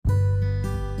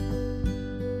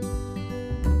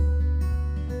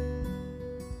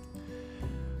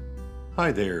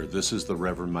Hi there, this is the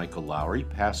Reverend Michael Lowry,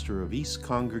 pastor of East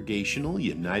Congregational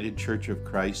United Church of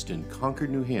Christ in Concord,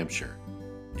 New Hampshire,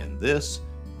 and this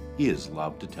is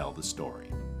Love to Tell the Story.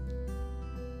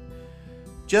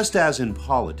 Just as in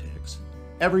politics,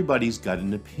 everybody's got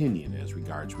an opinion as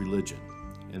regards religion,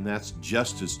 and that's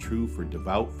just as true for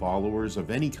devout followers of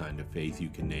any kind of faith you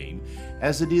can name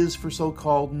as it is for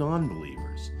so-called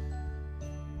non-believers.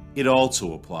 It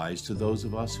also applies to those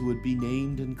of us who would be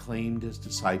named and claimed as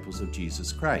disciples of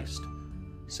Jesus Christ.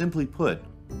 Simply put,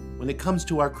 when it comes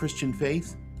to our Christian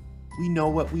faith, we know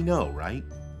what we know, right?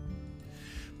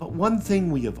 But one thing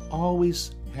we have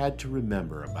always had to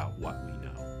remember about what we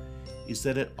know is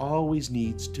that it always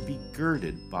needs to be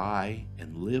girded by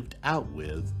and lived out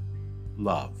with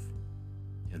love.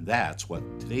 And that's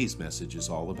what today's message is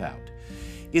all about.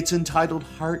 It's entitled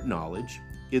Heart Knowledge.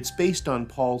 It's based on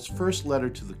Paul's first letter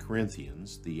to the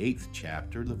Corinthians, the 8th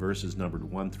chapter, the verses numbered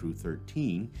 1 through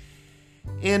 13,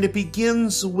 and it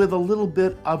begins with a little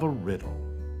bit of a riddle.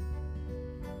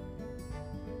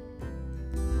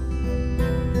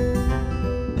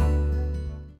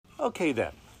 Okay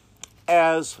then,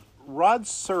 as Rod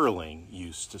Serling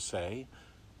used to say,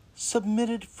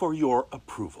 submitted for your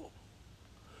approval.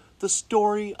 The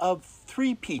story of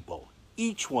three people,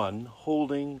 each one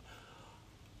holding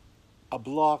a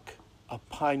block of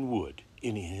pine wood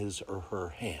in his or her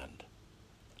hand.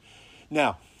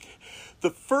 Now, the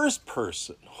first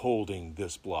person holding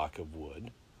this block of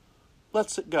wood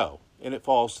lets it go, and it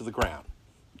falls to the ground.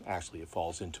 Actually, it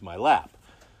falls into my lap.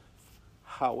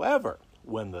 However,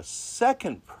 when the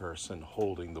second person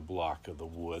holding the block of the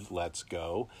wood lets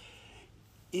go,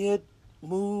 it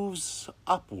moves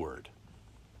upward.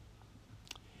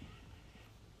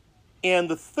 And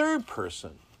the third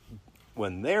person,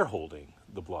 when they're holding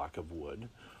the block of wood,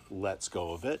 lets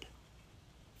go of it,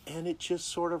 and it just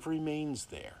sort of remains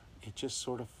there. It just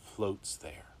sort of floats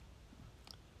there.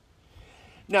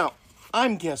 Now,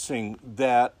 I'm guessing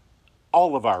that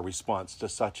all of our response to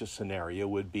such a scenario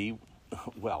would be,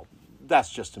 well,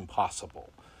 that's just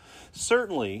impossible.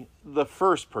 Certainly, the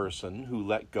first person who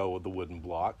let go of the wooden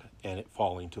block and it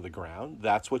falling to the ground,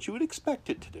 that's what you would expect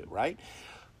it to do, right?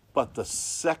 But the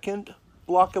second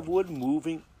block of wood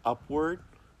moving upward,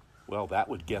 well, that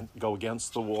would go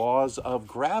against the laws of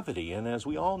gravity. And as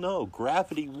we all know,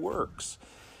 gravity works.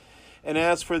 And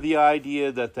as for the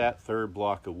idea that that third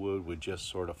block of wood would just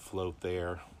sort of float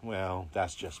there, well,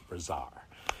 that's just bizarre.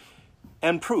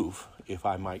 And proof, if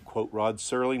I might quote Rod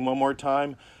Serling one more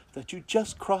time, that you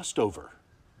just crossed over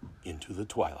into the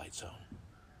Twilight Zone.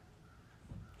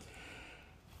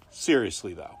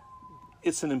 Seriously, though,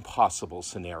 it's an impossible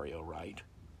scenario, right?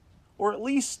 Or at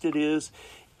least it is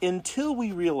until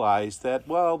we realize that,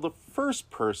 well, the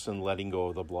first person letting go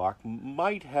of the block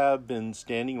might have been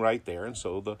standing right there, and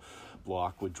so the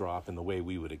block would drop in the way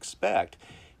we would expect.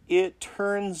 It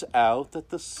turns out that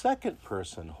the second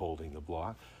person holding the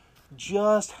block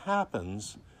just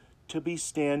happens to be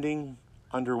standing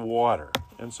underwater.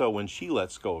 And so when she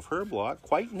lets go of her block,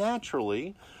 quite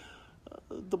naturally,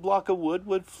 the block of wood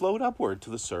would float upward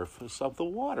to the surface of the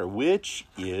water, which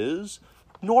is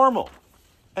normal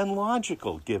and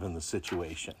logical given the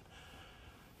situation.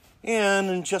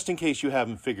 And just in case you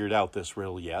haven't figured out this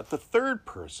riddle yet, the third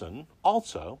person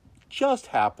also just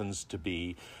happens to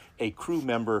be a crew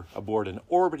member aboard an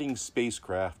orbiting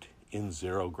spacecraft in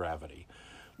zero gravity,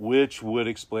 which would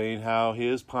explain how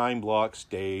his pine block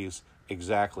stays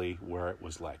exactly where it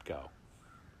was let go.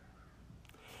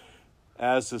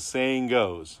 As the saying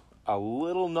goes, a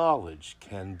little knowledge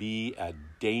can be a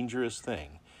dangerous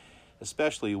thing,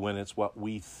 especially when it's what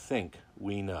we think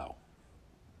we know.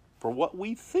 For what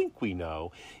we think we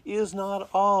know is not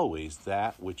always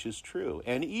that which is true.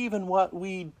 And even what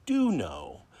we do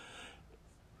know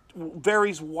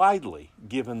varies widely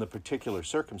given the particular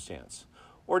circumstance,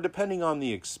 or depending on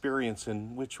the experience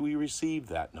in which we receive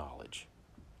that knowledge.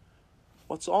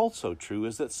 What's also true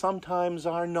is that sometimes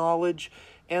our knowledge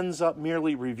ends up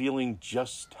merely revealing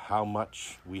just how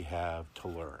much we have to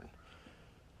learn.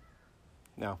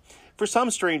 Now, for some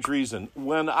strange reason,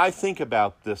 when I think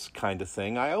about this kind of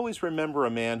thing, I always remember a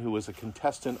man who was a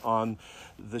contestant on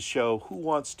the show Who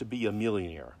Wants to Be a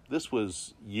Millionaire? This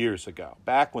was years ago,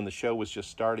 back when the show was just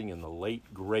starting and the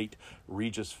late, great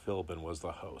Regis Philbin was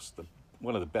the host,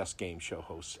 one of the best game show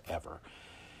hosts ever.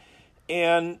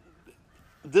 And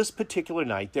this particular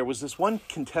night, there was this one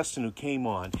contestant who came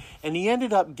on, and he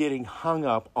ended up getting hung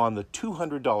up on the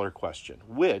 $200 question,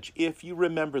 which, if you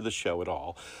remember the show at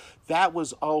all, that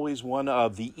was always one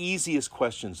of the easiest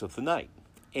questions of the night.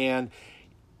 And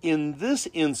in this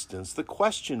instance, the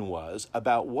question was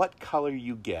about what color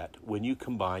you get when you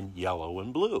combine yellow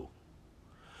and blue.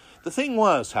 The thing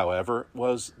was, however,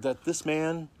 was that this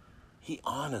man, he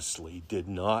honestly did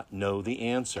not know the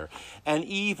answer. And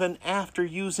even after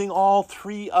using all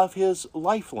three of his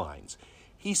lifelines,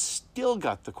 he still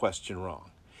got the question wrong.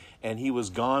 And he was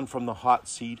gone from the hot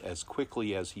seat as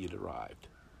quickly as he had arrived.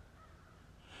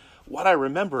 What I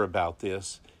remember about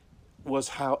this was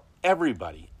how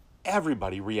everybody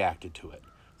reacted to it.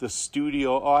 The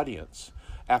studio audience,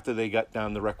 after they got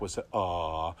down the requisite,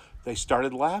 they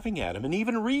started laughing at him. And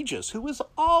even Regis, who was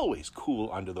always cool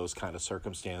under those kind of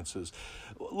circumstances,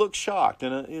 looked shocked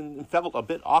and felt a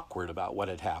bit awkward about what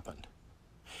had happened.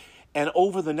 And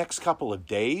over the next couple of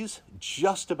days,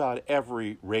 just about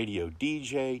every radio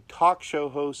DJ, talk show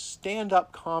host,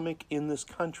 stand-up comic in this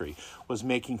country was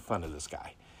making fun of this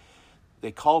guy.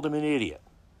 They called him an idiot.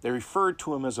 They referred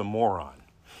to him as a moron.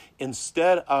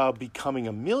 Instead of becoming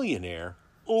a millionaire,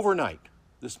 overnight,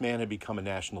 this man had become a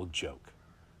national joke.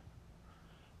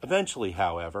 Eventually,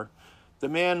 however, the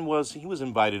man was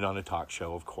invited on a talk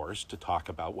show, of course, to talk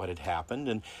about what had happened,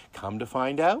 and come to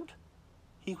find out,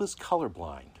 he was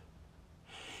colorblind.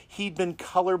 He'd been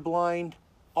colorblind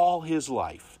all his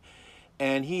life,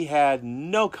 and he had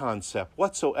no concept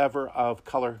whatsoever of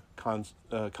color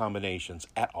combinations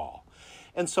at all.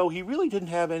 And so he really didn't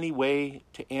have any way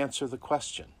to answer the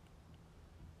question.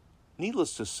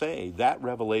 Needless to say, that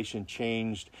revelation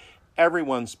changed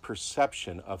everyone's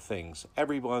perception of things,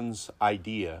 everyone's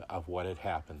idea of what had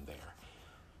happened there.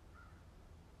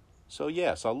 So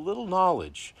yes, a little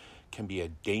knowledge can be a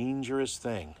dangerous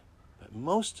thing, but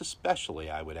most especially,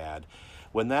 I would add,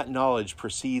 when that knowledge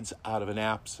proceeds out of an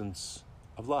absence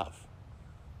of love.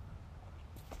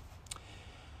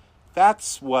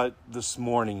 That's what this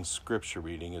morning's scripture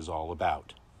reading is all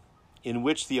about, in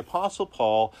which the Apostle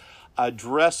Paul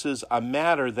addresses a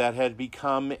matter that had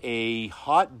become a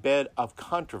hotbed of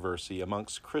controversy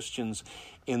amongst Christians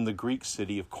in the Greek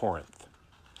city of Corinth.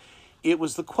 It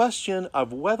was the question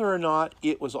of whether or not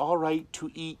it was all right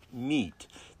to eat meat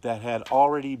that had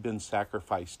already been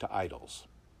sacrificed to idols.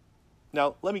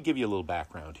 Now, let me give you a little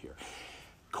background here.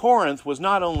 Corinth was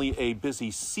not only a busy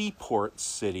seaport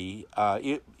city,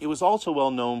 it was also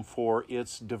well known for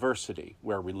its diversity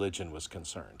where religion was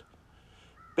concerned.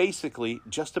 Basically,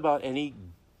 just about any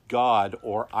god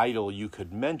or idol you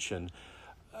could mention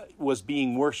was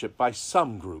being worshipped by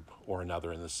some group or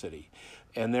another in the city.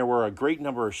 And there were a great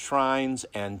number of shrines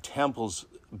and temples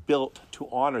built to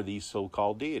honor these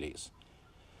so-called deities.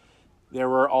 There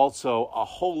were also a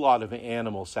whole lot of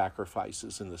animal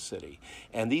sacrifices in the city.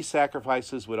 And these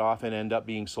sacrifices would often end up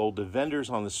being sold to vendors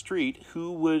on the street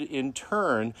who would in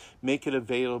turn make it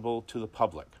available to the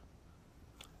public.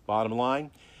 Bottom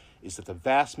line is that the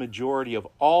vast majority of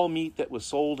all meat that was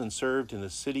sold and served in the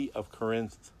city of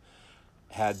Corinth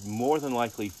had more than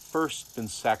likely first been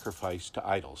sacrificed to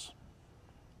idols.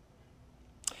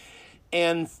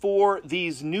 And for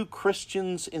these new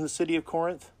Christians in the city of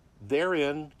Corinth,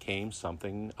 therein came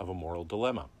something of a moral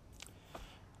dilemma.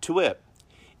 To wit,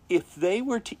 if they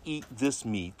were to eat this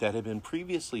meat that had been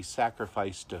previously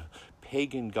sacrificed to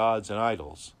pagan gods and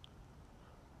idols,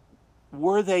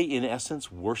 were they in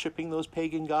essence worshiping those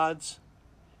pagan gods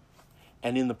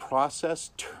and in the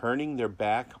process turning their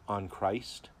back on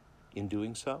Christ in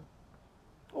doing so?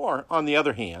 Or, on the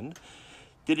other hand,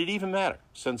 did it even matter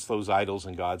since those idols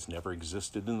and gods never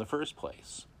existed in the first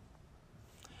place?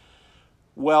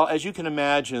 Well, as you can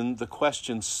imagine, the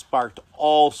question sparked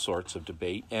all sorts of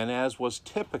debate, and as was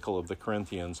typical of the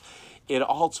Corinthians, it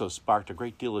also sparked a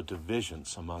great deal of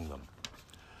divisions among them.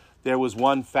 There was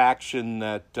one faction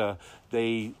that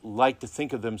they liked to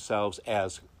think of themselves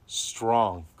as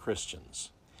strong Christians.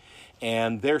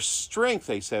 And their strength,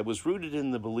 they said, was rooted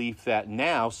in the belief that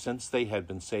now, since they had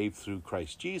been saved through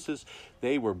Christ Jesus,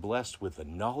 they were blessed with the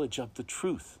knowledge of the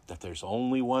truth, that there's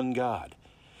only one God,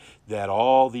 that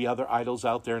all the other idols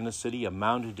out there in the city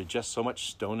amounted to just so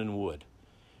much stone and wood.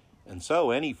 And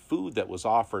so any food that was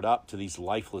offered up to these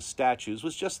lifeless statues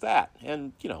was just that.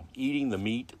 And, eating the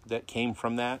meat that came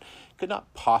from that could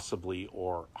not possibly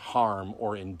or harm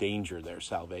or endanger their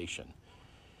salvation.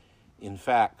 In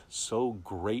fact, so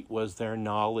great was their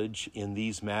knowledge in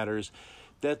these matters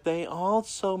that they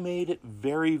also made it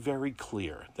very, very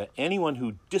clear that anyone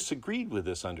who disagreed with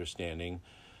this understanding,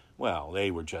 well, they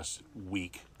were just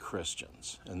weak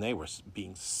Christians, and they were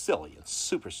being silly and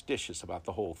superstitious about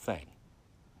the whole thing.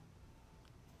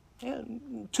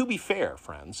 And to be fair,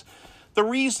 friends, the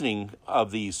reasoning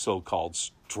of these so-called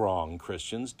strong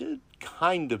Christians did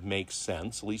kind of make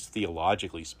sense, at least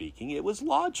theologically speaking. It was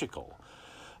logical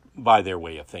by their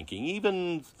way of thinking,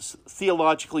 even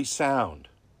theologically sound.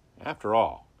 After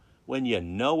all, when you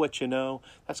know what you know,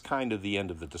 that's kind of the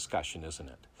end of the discussion, isn't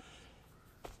it?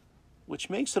 which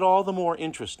makes it all the more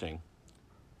interesting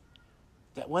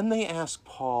that when they ask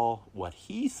Paul what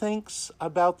he thinks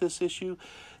about this issue,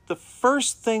 the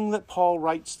first thing that Paul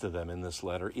writes to them in this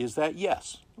letter is that,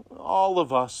 yes, all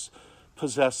of us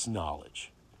possess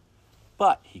knowledge.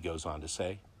 But, he goes on to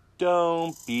say,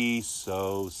 don't be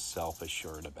so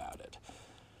self-assured about it.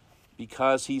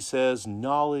 Because, he says,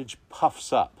 knowledge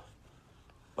puffs up,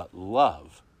 but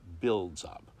love builds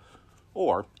up,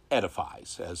 or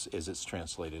edifies, as it's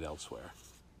translated elsewhere.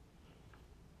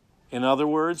 In other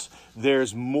words,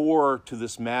 there's more to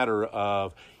this matter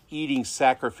of eating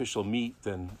sacrificial meat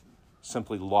than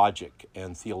simply logic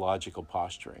and theological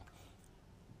posturing.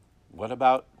 What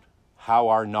about how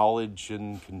our knowledge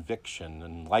and conviction,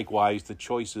 and likewise the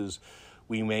choices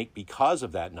we make because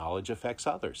of that knowledge, affects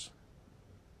others?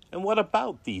 And what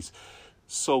about these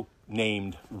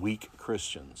so-named weak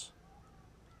Christians?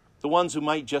 The ones who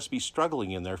might just be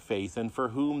struggling in their faith and for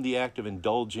whom the act of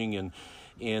indulging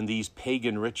in these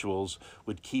pagan rituals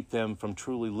would keep them from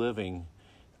truly living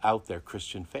out their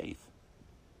Christian faith.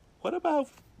 What about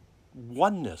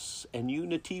oneness and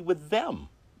unity with them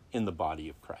in the body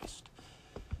of Christ?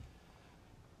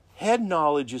 Head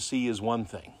knowledge, you see, is one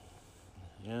thing.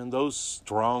 And those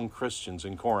strong Christians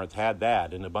in Corinth had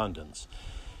that in abundance.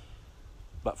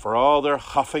 But for all their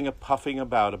huffing and puffing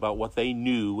about what they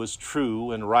knew was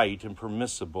true and right and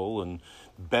permissible and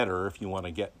better, if you want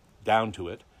to get down to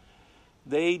it,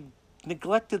 they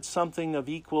neglected something of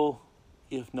equal,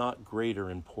 if not greater,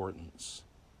 importance.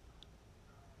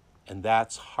 And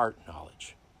that's heart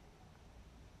knowledge.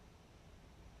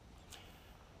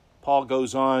 Paul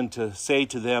goes on to say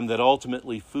to them that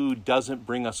ultimately food doesn't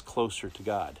bring us closer to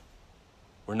God.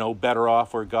 We're no better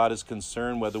off where God is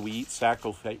concerned whether we eat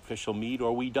sacrificial meat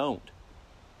or we don't.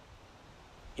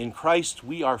 In Christ,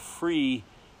 we are free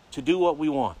to do what we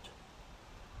want.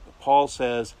 But Paul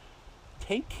says,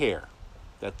 take care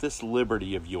that this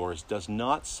liberty of yours does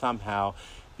not somehow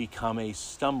become a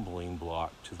stumbling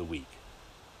block to the weak.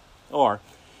 Or,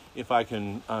 if I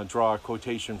can draw a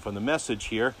quotation from the Message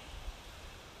here,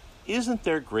 isn't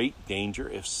there great danger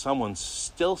if someone's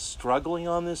still struggling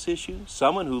on this issue?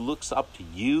 Someone who looks up to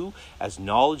you as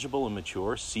knowledgeable and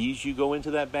mature sees you go into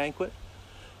that banquet,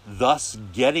 thus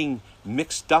getting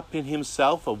mixed up in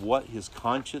himself of what his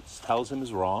conscience tells him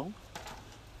is wrong?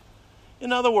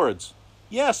 In other words,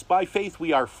 yes, by faith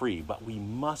we are free, but we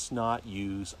must not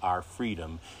use our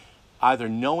freedom, either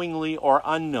knowingly or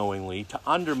unknowingly, to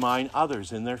undermine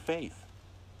others in their faith.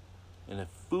 And if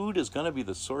food is going to be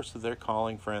the source of their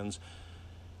calling, friends,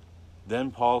 then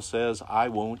Paul says, I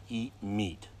won't eat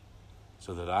meat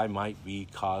so that I might be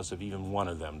cause of even one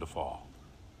of them to fall.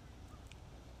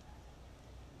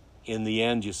 In the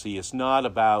end, you see, it's not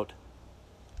about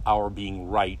our being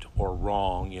right or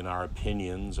wrong in our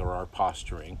opinions or our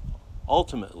posturing.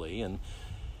 Ultimately, and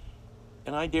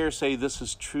I dare say this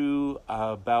is true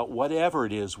about whatever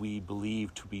it is we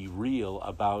believe to be real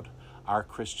about our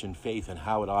Christian faith and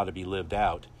how it ought to be lived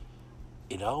out,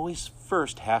 it always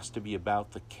first has to be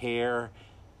about the care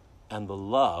and the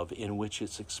love in which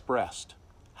it's expressed,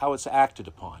 how it's acted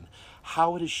upon,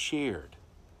 how it is shared.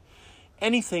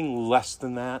 Anything less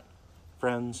than that,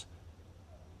 friends,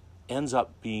 ends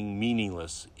up being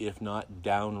meaningless, if not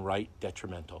downright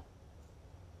detrimental.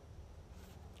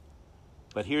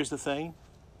 But here's the thing.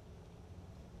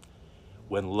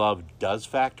 When love does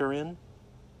factor in,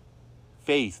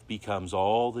 faith becomes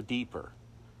all the deeper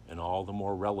and all the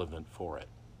more relevant for it.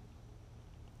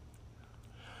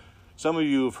 Some of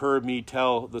you have heard me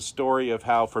tell the story of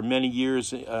how for many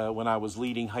years when I was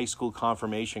leading high school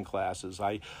confirmation classes,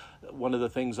 one of the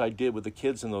things I did with the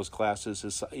kids in those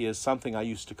classes is something I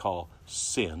used to call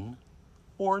sin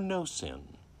or no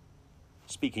sin.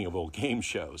 Speaking of old game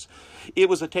shows, it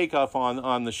was a takeoff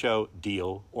on the show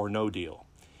Deal or No Deal.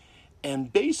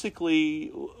 And basically,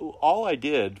 all I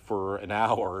did for an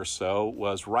hour or so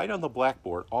was write on the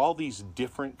blackboard all these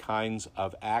different kinds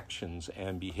of actions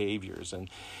and behaviors. And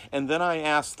then I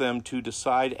asked them to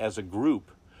decide as a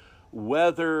group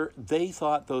whether they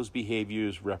thought those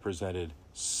behaviors represented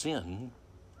sin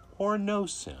or no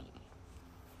sin.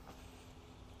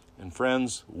 And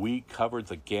friends, we covered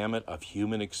the gamut of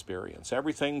human experience.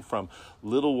 Everything from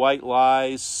little white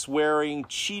lies, swearing,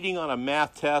 cheating on a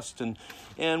math test,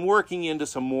 and working into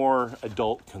some more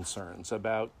adult concerns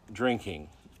about drinking,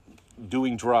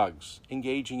 doing drugs,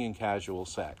 engaging in casual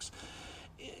sex.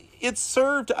 It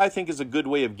served, I think, as a good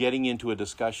way of getting into a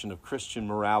discussion of Christian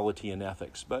morality and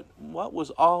ethics. But what was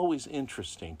always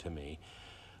interesting to me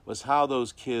was how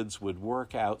those kids would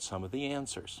work out some of the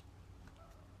answers.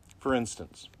 For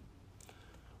instance,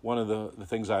 one of the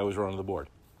things I always wrote on the board,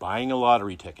 buying a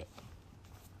lottery ticket,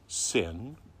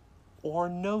 sin or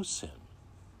no sin?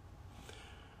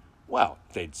 Well,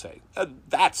 they'd say,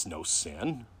 that's no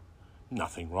sin.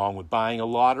 Nothing wrong with buying a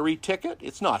lottery ticket.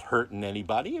 It's not hurting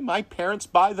anybody. And my parents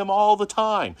buy them all the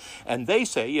time. And they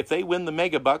say if they win the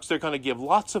megabucks, they're going to give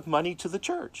lots of money to the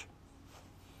church.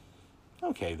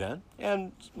 Okay, then.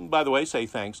 And by the way, say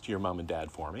thanks to your mom and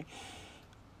dad for me.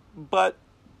 But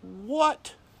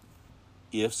what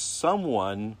if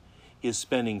someone is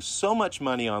spending so much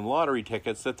money on lottery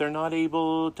tickets that they're not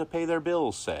able to pay their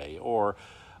bills, say, or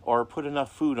put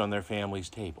enough food on their family's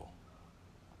table?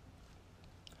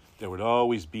 There would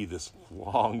always be this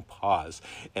long pause,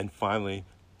 and finally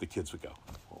the kids would go,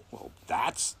 well,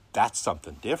 that's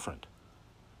something different.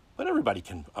 But everybody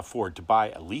can afford to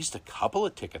buy at least a couple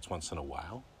of tickets once in a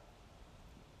while.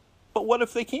 But what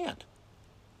if they can't?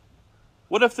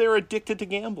 What if they're addicted to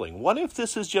gambling? What if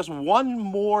this is just one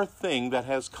more thing that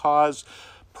has caused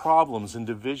problems and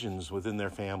divisions within their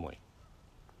family?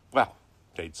 Well,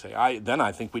 they'd say,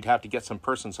 I think we'd have to get some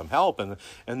help, and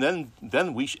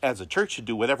then we as a church should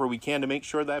do whatever we can to make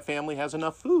sure that family has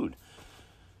enough food.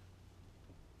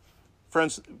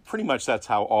 Friends, pretty much that's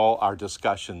how all our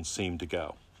discussions seem to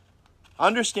go.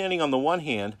 Understanding on the one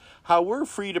hand how we're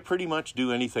free to pretty much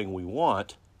do anything we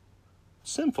want,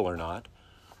 sinful or not,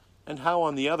 and how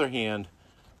on the other hand,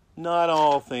 not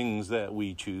all things that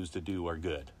we choose to do are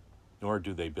good, nor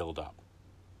do they build up.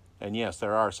 And yes,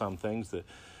 there are some things that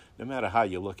no matter how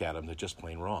you look at them, they're just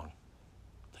plain wrong.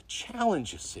 The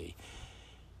challenge, you see,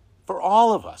 for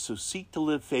all of us who seek to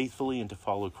live faithfully and to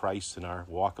follow Christ in our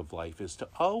walk of life is to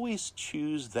always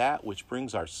choose that which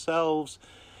brings ourselves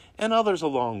and others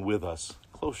along with us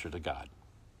closer to God.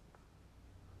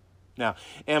 Now,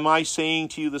 am I saying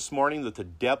to you this morning that the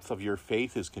depth of your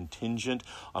faith is contingent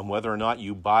on whether or not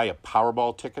you buy a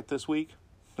Powerball ticket this week?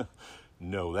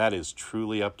 No, that is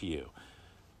truly up to you.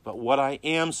 But what I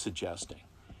am suggesting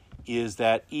is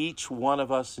that each one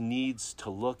of us needs to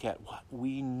look at what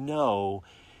we know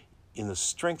in the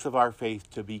strength of our faith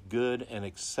to be good and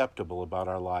acceptable about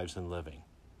our lives and living.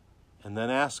 And then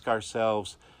ask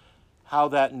ourselves how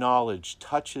that knowledge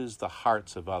touches the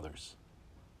hearts of others.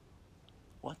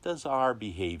 What does our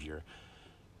behavior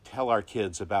tell our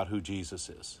kids about who Jesus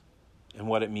is and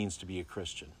what it means to be a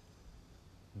Christian?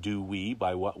 Do we,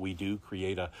 by what we do,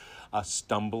 create a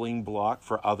stumbling block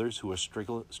for others who are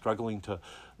struggling to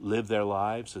live their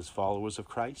lives as followers of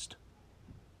Christ?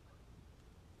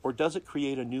 Or does it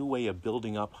create a new way of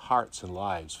building up hearts and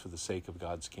lives for the sake of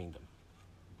God's kingdom?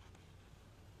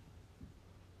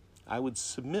 I would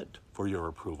submit for your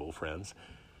approval, friends,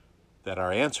 that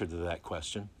our answer to that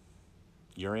question,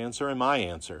 your answer and my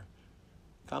answer,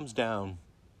 comes down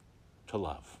to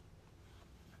love.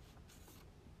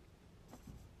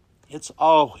 It's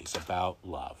always about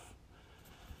love.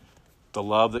 The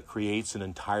love that creates an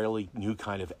entirely new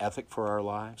kind of ethic for our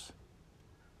lives.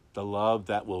 The love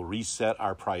that will reset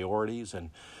our priorities and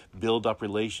build up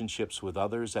relationships with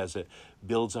others as it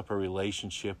builds up a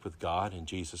relationship with God and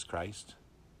Jesus Christ.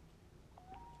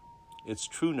 It's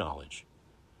true knowledge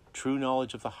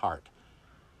of the heart.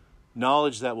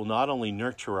 Knowledge that will not only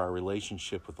nurture our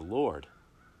relationship with the Lord,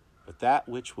 but that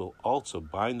which will also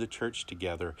bind the church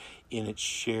together in its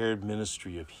shared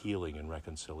ministry of healing and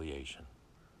reconciliation.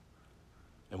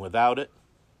 And without it,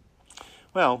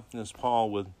 well, as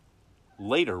Paul would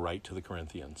later write to the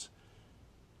Corinthians,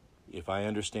 if I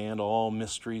understand all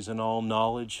mysteries and all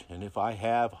knowledge, and if I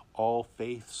have all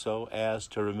faith so as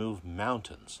to remove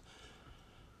mountains,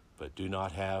 but do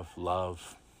not have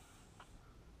love,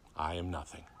 I am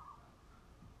nothing.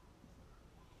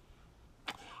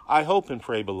 I hope and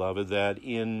pray, beloved, that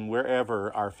in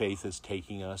wherever our faith is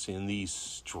taking us in these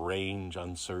strange,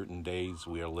 uncertain days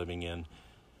we are living in,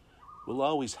 we'll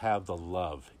always have the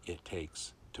love it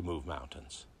takes to move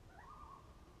mountains.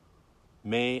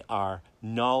 May our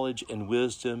knowledge and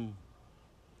wisdom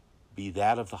be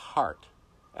that of the heart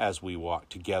as we walk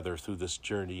together through this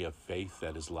journey of faith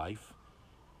that is life.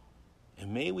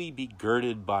 And may we be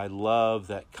girded by love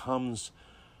that comes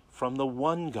from the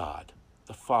one God,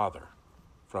 the Father,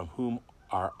 from whom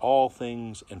are all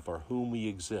things and for whom we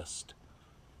exist,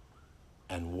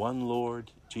 and one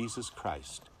Lord, Jesus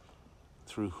Christ,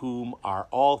 through whom are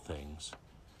all things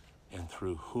and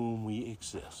through whom we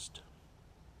exist.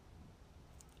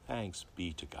 Thanks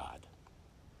be to God.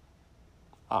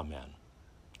 Amen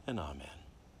and amen.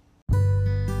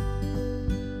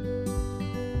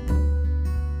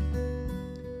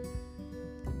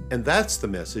 And that's the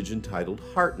message entitled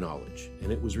Heart Knowledge, and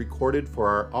it was recorded for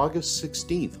our August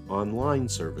 16th online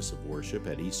service of worship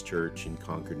at East Church in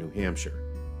Concord, New Hampshire.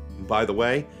 And by the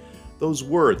way, those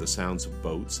were the sounds of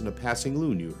boats and a passing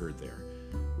loon you heard there,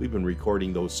 We've been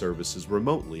recording those services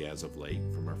remotely as of late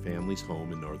from our family's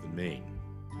home in northern Maine.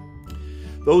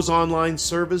 Those online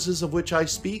services of which I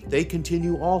speak, they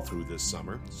continue all through this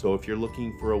summer. So if you're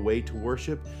looking for a way to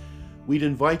worship, we'd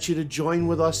invite you to join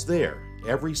with us there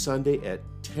every Sunday at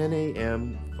 10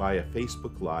 a.m. via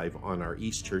Facebook Live on our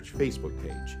East Church Facebook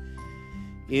page.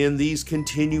 In these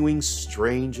continuing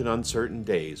strange and uncertain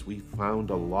days, we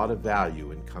found a lot of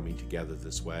value in coming together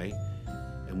this way,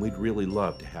 and we'd really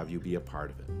love to have you be a part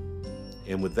of it.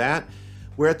 And with that,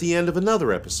 we're at the end of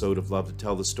another episode of Love to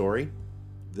Tell the Story.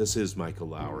 This is Michael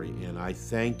Lowry, and I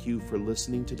thank you for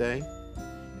listening today.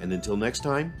 And until next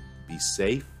time, be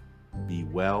safe, be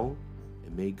well,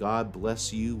 and may God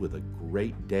bless you with a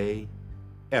great day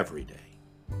every day.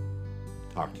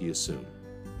 Talk to you soon.